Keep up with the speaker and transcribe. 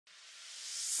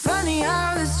Funny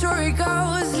how the story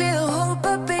goes, little hope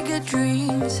but bigger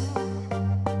dreams.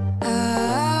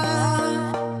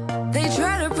 They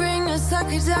try to bring a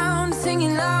sucker down,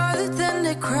 singing louder than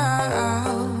the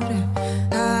crowd.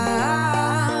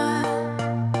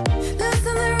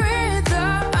 Listen the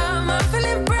rhythm, I'm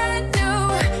feeling brand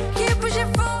new. Keep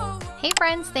pushing forward. Hey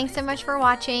friends, thanks so much for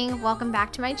watching. Welcome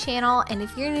back to my channel, and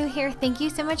if you're new here, thank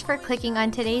you so much for clicking on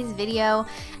today's video.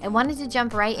 I wanted to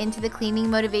jump right into the cleaning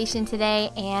motivation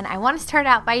today, and I want to start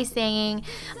out by saying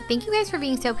thank you guys for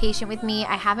being so patient with me.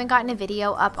 I haven't gotten a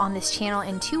video up on this channel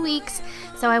in 2 weeks,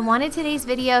 so I wanted today's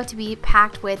video to be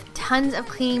packed with tons of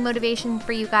cleaning motivation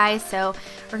for you guys. So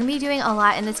we're gonna be doing a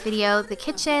lot in this video: the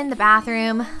kitchen, the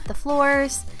bathroom, the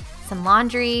floors, some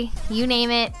laundry, you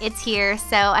name it, it's here.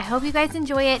 So I hope you guys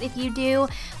enjoy it. If you do,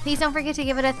 please don't forget to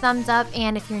give it a thumbs up,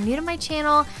 and if you're new to my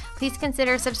channel, please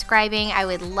consider subscribing. I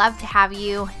would love to have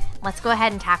you. Let's go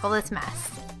ahead and tackle this mess.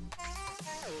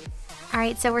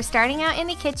 Alright, so we're starting out in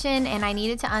the kitchen, and I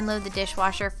needed to unload the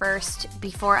dishwasher first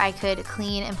before I could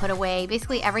clean and put away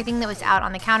basically everything that was out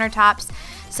on the countertops.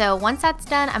 So once that's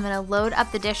done, I'm going to load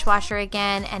up the dishwasher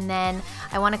again, and then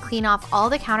I want to clean off all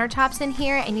the countertops in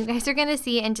here, and you guys are going to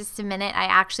see in just a minute, I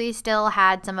actually still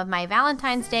had some of my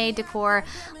Valentine's Day decor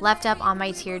left up on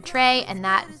my tiered tray, and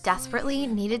that desperately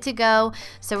needed to go.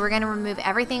 So we're going to remove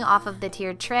everything off of the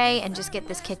tiered tray and just get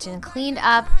this kitchen cleaned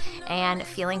up and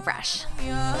feeling fresh.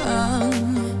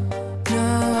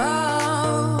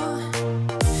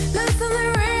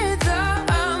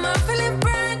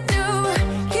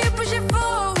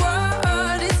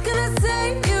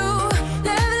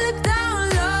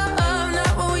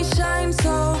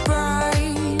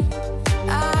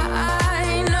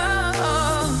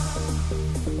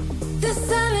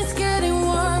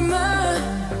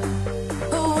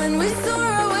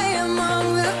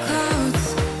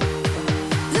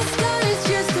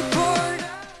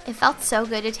 Felt so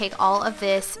good to take all of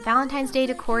this Valentine's Day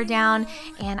decor down,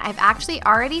 and I've actually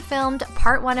already filmed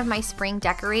part 1 of my spring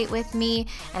decorate with me,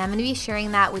 and I'm going to be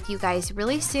sharing that with you guys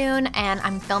really soon, and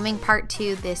I'm filming part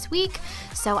 2 this week,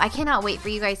 so I cannot wait for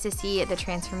you guys to see the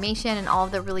transformation and all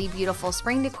of the really beautiful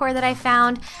spring decor that I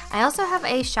found. I also have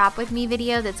a shop with me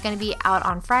video that's going to be out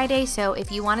on Friday, so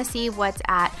if you want to see what's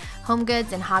at Home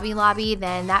Goods and Hobby Lobby,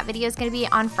 then that video is going to be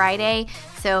on Friday,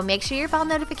 so make sure your bell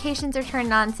notifications are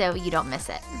turned on so you don't miss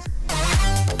it.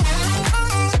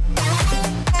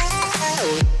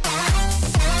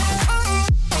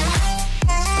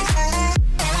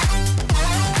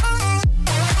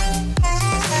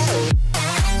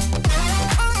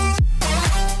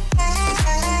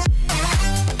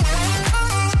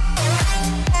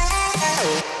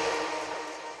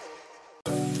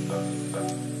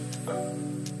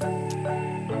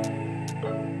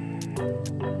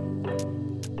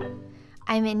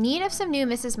 I'm in need of some new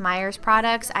Mrs. Meyer's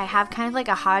products. I have kind of like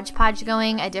a hodgepodge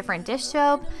going, a different dish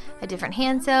soap, a different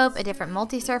hand soap, a different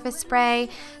multi-surface spray.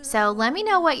 So let me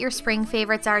know what your spring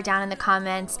favorites are down in the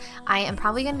comments. I am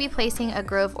probably going to be placing a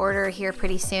Grove order here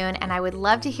pretty soon, and I would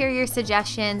love to hear your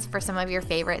suggestions for some of your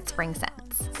favorite spring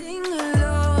scents.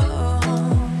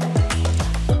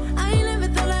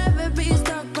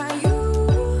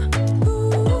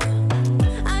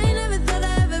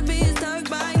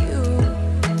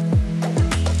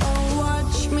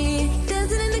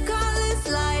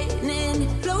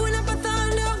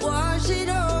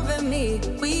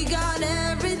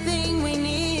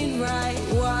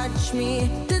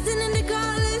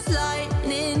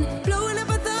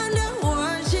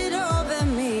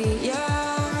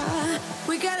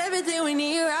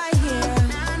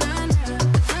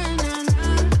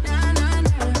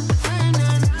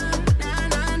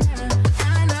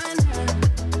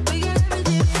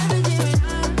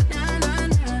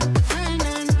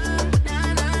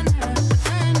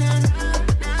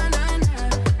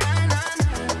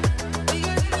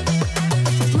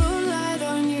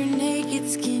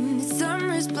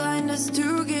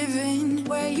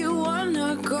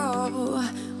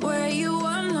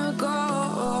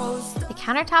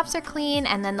 Countertops are clean,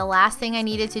 and then the last thing I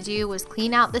needed to do was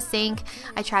clean out the sink.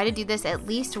 I try to do this at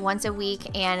least once a week,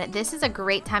 and this is a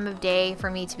great time of day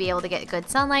for me to be able to get good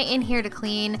sunlight in here to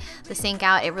clean the sink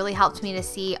out. It really helps me to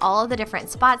see all of the different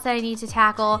spots that I need to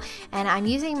tackle, and I'm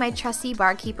using my trusty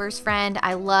Barkeeper's Friend.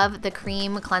 I love the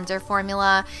cream cleanser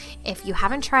formula. If you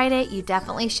haven't tried it, you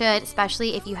definitely should,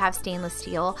 especially if you have stainless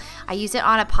steel. I used it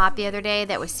on a pot the other day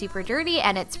that was super dirty,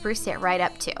 and it spruced it right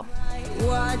up too.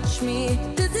 Watch me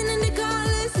dancing in the colors,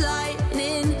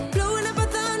 lightning blowing up a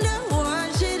thunder,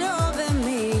 watch it over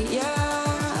me.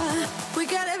 Yeah, we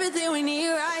got everything we need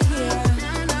right here.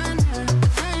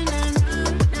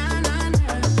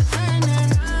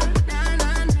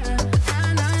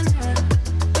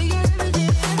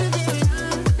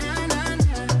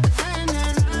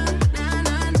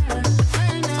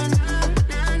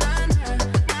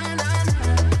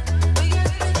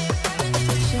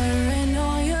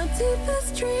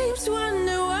 sometimes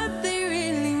wonder what they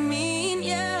really mean,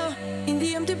 yeah. In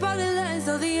the empty bottle lies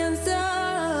all the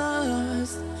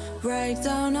answers. Write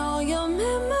down all your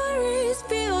memories,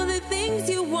 feel the things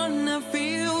you wanna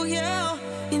feel, yeah.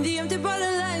 In the empty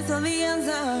bottle lies all the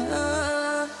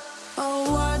answers.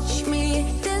 Oh, watch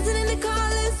me dancing in the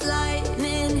colors,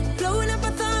 lightning blowing up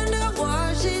a thunder,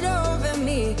 wash it over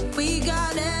me. We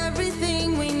got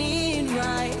everything we need,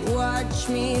 right? Watch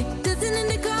me dancing in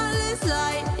the colors,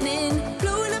 lightning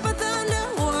blowing up a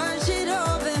thunder, wash it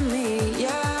over me,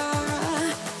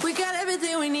 yeah. We got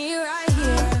everything we need right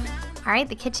here. All right,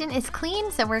 the kitchen is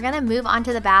clean, so we're gonna move on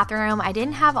to the bathroom. I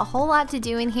didn't have a whole lot to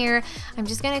do in here. I'm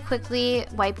just gonna quickly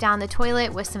wipe down the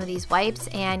toilet with some of these wipes.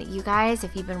 And you guys,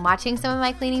 if you've been watching some of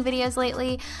my cleaning videos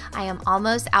lately, I am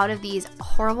almost out of these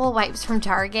horrible wipes from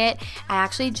Target. I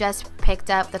actually just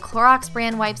picked up the Clorox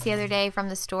brand wipes the other day from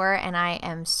the store, and I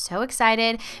am so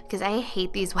excited because I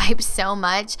hate these wipes so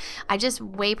much. I just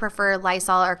way prefer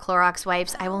Lysol or Clorox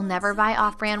wipes. I will never buy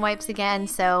off-brand wipes again,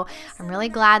 so I'm really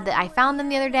glad that I found them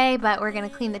the other day. But we're gonna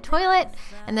clean the toilet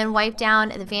and then wipe down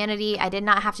the vanity. I did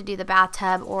not have to do the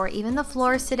bathtub or even the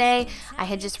floors today. I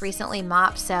had just recently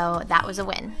mopped, so that was a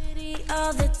win.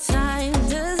 All the time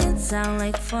doesn't sound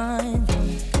like fun.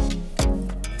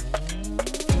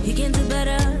 You can do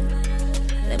better.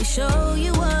 Let me show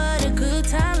you what a good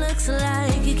time looks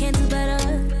like. You can do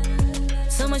better,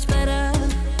 so much better.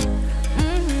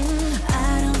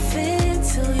 I don't fit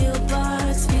into your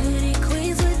box. Beauty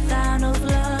queens without no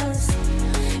flaws.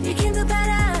 You can do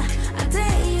better. I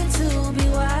dare you to be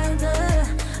wilder.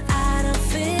 I don't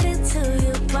fit into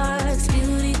your box.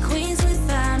 Beauty queens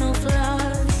without no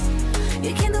flaws.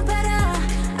 You can do better.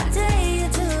 I dare you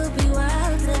to be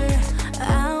wilder.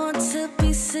 I want to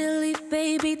be silly,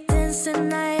 baby, dance the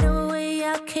night away.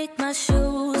 I'll kick my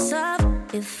shoes off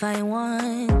if I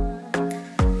want.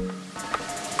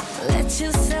 Let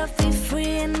yourself be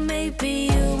free, and maybe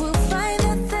you will find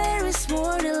that there is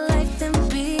more to life than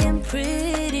being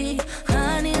pretty.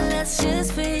 Honey, let's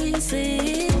just face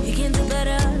it. You can do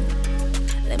better.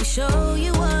 Let me show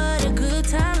you what a good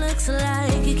time looks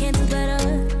like. You can do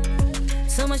better,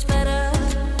 so much better.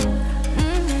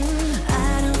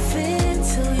 I don't fit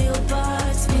into your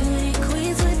box. Beauty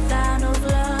queens without no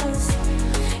flaws.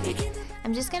 You can do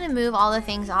I'm just gonna move all the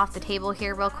things off the table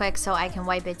here real quick so I can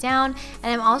wipe it down.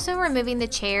 And I'm also removing the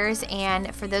chairs,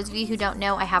 and for those of you who don't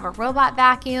know, I have a robot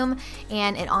vacuum,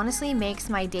 and it honestly makes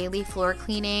my daily floor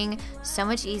cleaning so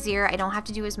much easier. I don't have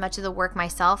to do as much of the work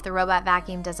myself. The robot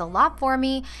vacuum does a lot for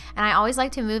me, and I always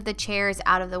like to move the chairs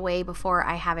out of the way before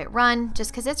I have it run,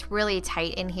 just because it's really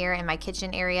tight in here in my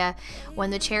kitchen area.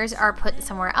 When the chairs are put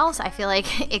somewhere else, I feel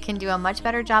like it can do a much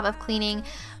better job of cleaning.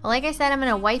 But like I said, I'm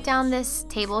gonna wipe down this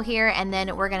table here, and then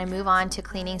we're gonna move on to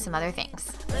cleaning some other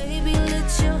things. Baby,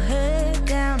 let your head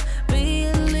down, be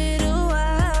a little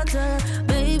wilder.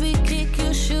 Baby, kick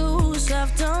your shoes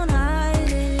off, don't hide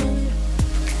it.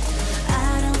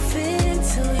 I don't fit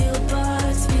into your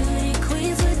box. Beauty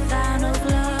queens without no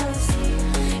flaws.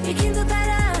 You can do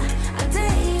better. I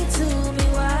dare you to be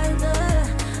wilder.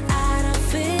 I don't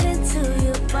fit into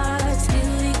your box.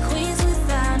 Beauty queens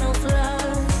without no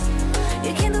flaws.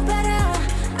 You can do better.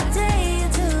 I dare you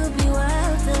to be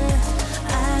wilder.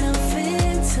 I don't fit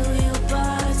into your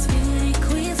box. Beauty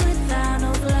queens without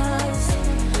no flaws.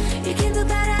 You can do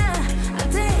better. I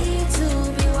dare you to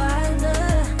be wilder.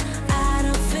 I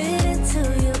don't fit into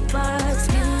your box.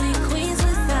 Beauty queens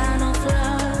without no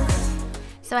flaws.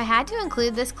 So I had to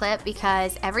include this clip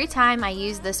because every time I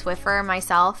use the Swiffer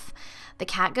myself, the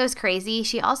cat goes crazy.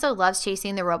 She also loves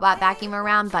chasing the robot vacuum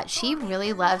around, but she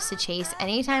really loves to chase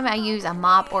anytime I use a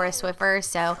mop or a Swiffer,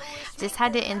 so I just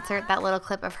had to insert that little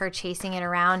clip of her chasing it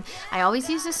around. I always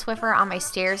use the Swiffer on my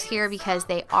stairs here because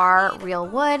they are real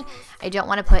wood. I don't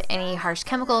want to put any harsh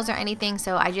chemicals or anything,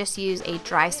 so I just use a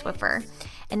dry Swiffer.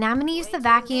 And now I'm going to use the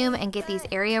vacuum and get these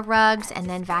area rugs and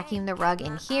then vacuum the rug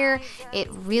in here. It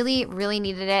really, really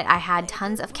needed it. I had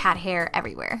tons of cat hair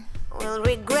everywhere. We'll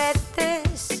regret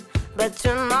this, but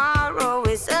tomorrow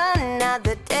is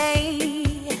another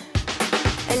day.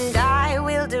 And I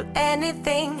will do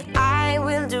anything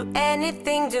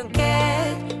to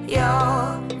get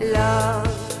your love.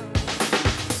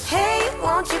 Hey,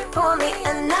 won't you pour me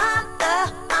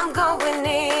another? I'm going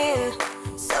in,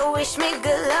 so wish me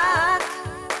good luck.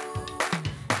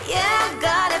 Yeah,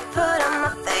 gotta put on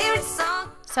my favorite song.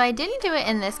 So I didn't do it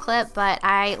in this clip, but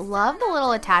I love the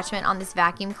little attachment on this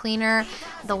vacuum cleaner,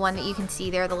 the one that you can see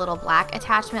there, the little black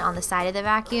attachment on the side of the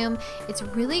vacuum. It's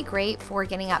really great for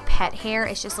getting up pet hair.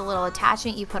 It's just a little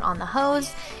attachment you put on the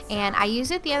hose, and I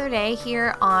used it the other day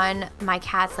here on my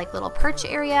cat's like little perch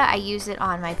area. I used it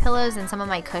on my pillows and some of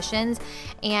my cushions,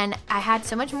 and I had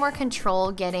so much more control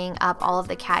getting up all of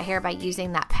the cat hair by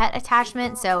using that pet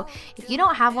attachment. So if you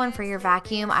don't have one for your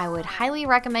vacuum, I would highly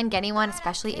recommend getting one,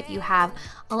 especially if you have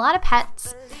a lot of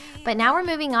pets. But now we're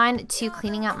moving on to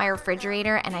cleaning out my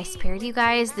refrigerator, and I spared you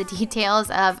guys the details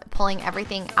of pulling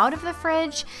everything out of the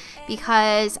fridge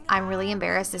because I'm really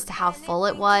embarrassed as to how full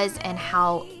it was and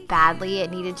how badly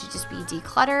it needed to just be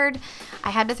decluttered. I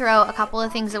had to throw a couple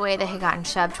of things away that had gotten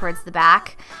shoved towards the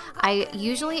back. I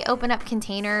usually open up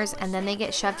containers and then they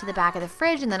get shoved to the back of the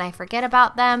fridge and then I forget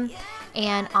about them.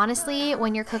 And honestly,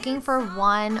 when you're cooking for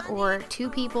 1 or 2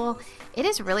 people, it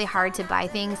is really hard to buy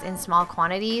things in small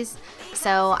quantities.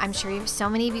 So I'm sure so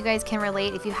many of you guys can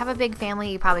relate. If you have a big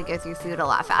family, you probably go through food a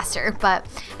lot faster. But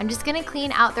I'm just gonna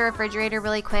clean out the refrigerator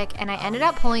really quick, and I ended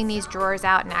up pulling these drawers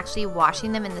out and actually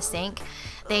washing them in the sink.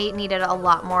 They needed a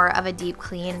lot more of a deep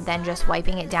clean than just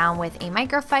wiping it down with a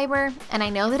microfiber. And I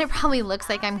know that it probably looks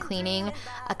like I'm cleaning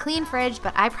a clean fridge,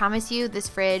 but I promise you this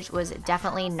fridge was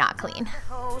definitely not clean.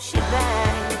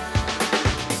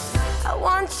 I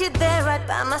want you there right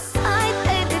by my side,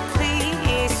 baby,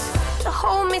 please, to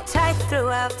hold me tight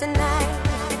throughout the night.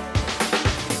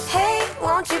 Hey,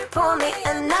 won't you pour me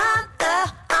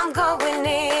another? I'm going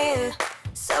in,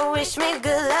 so wish me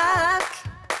good luck.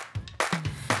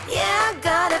 Yeah, I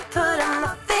gotta put on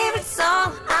my favorite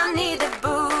song. I need a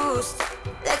boost.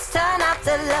 Let's turn up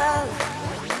the love.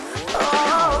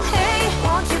 Oh, hey,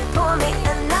 won't you pour me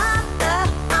another?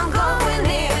 I'm going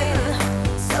in,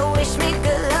 so wish me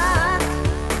good luck.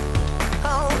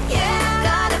 Oh, yeah,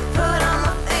 gotta put on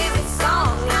my favorite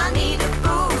song. I need a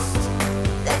boost.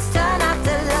 Let's turn up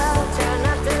the love,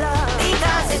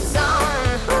 because it's on.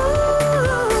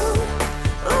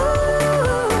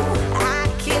 I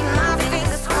keep my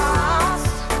fingers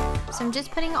crossed. So I'm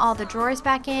just putting all the drawers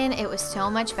back in. It was so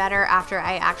much better after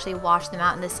I actually washed them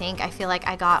out in the sink. I feel like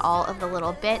I got all of the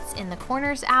little bits in the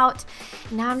corners out.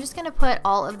 Now I'm just gonna put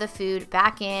all of the food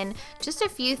back in. Just a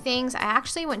few things. I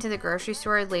actually went to the grocery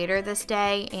store later this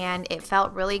day and it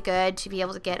felt really good to be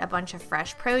able to get a bunch of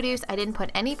fresh produce. I didn't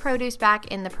put any produce back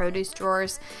in the produce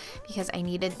drawers because I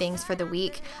needed things for the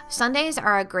week. Sundays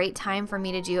are a great time for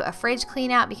me to do a fridge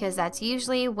clean out because that's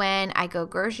usually when I go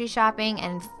grocery shopping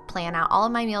and plan out all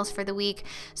of my meals for the week.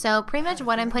 So pretty much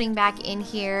what I'm putting back in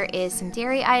here is some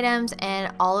dairy items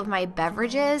and all of my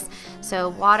beverages. So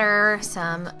water,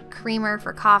 some creamer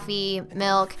for coffee,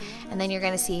 milk, and then you're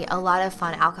gonna see a lot of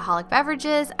fun alcoholic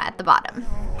beverages at the bottom.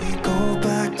 We go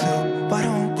back to, why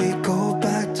don't we go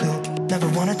back to, never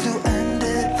wanted to end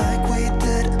it like we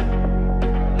did.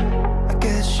 I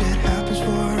guess shit happens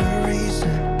for a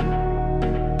reason,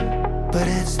 but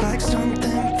it's like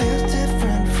something feels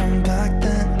different from back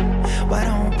then. Why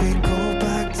don't we go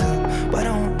back to, why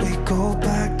don't we go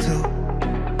back to,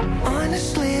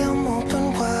 honestly I'm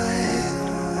open wide.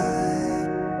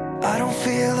 I don't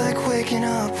feel like waking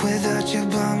up without you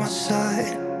by my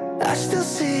side. I still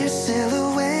see your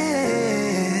silhouette.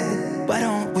 Why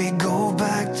don't we go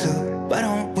back to, why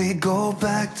don't we go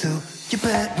back to your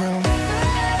bedroom?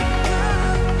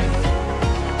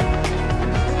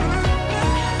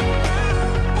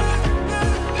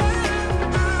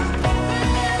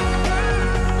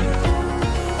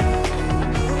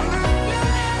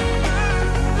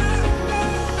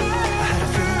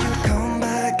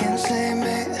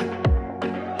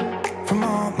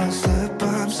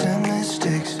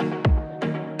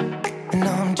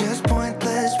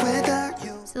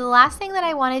 The last thing that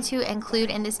I wanted to include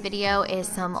in this video is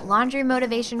some laundry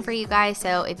motivation for you guys.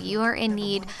 So if you are in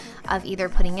need of either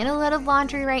putting in a load of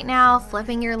laundry right now,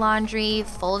 flipping your laundry,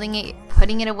 folding it,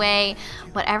 putting it away,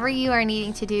 whatever you are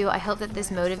needing to do, I hope that this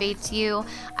motivates you.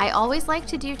 I always like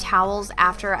to do towels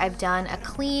after I've done a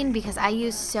clean because I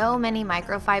use so many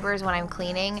microfibers when I'm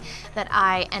cleaning that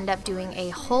I end up doing a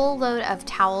whole load of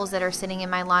towels that are sitting in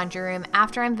my laundry room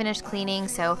after I'm finished cleaning.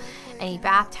 So any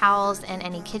bath towels and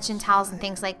any kitchen towels and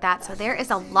things like that. So there is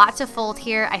a lot to fold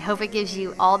here. I hope it gives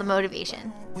you all the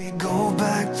motivation. We go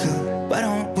back to, why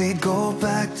don't we go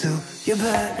back to your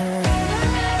bedroom?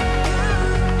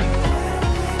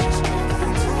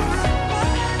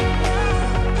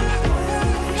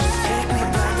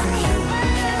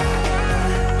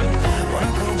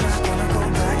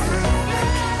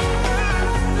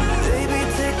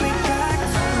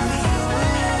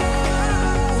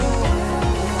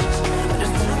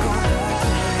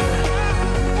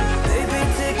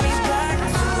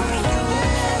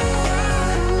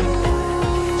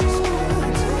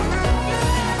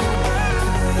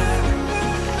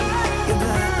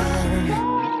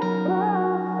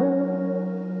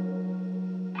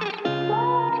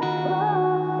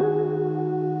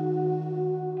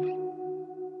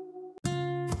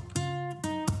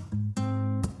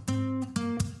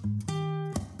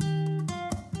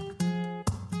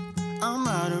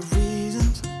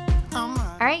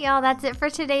 right, y'all, that's it for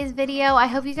today's video. I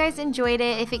hope you guys enjoyed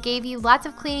it. If it gave you lots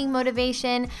of cleaning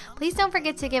motivation, please don't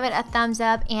forget to give it a thumbs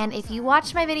up. And if you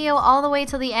watched my video all the way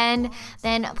till the end,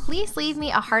 then please leave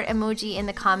me a heart emoji in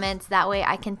the comments. That way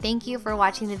I can thank you for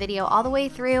watching the video all the way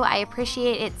through. I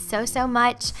appreciate it so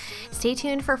much. Stay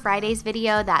tuned for Friday's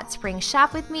video, that's Spring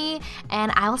Shop with Me,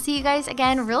 and I will see you guys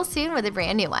again real soon with a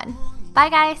brand new one. Bye,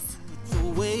 guys.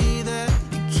 The way that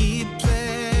you keep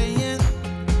playing,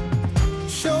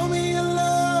 show me your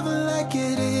love like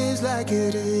it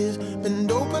is,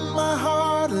 and open my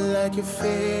heart like you're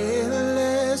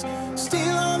fearless.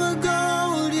 Steal all the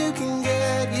gold you can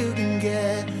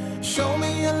get, show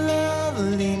me your love.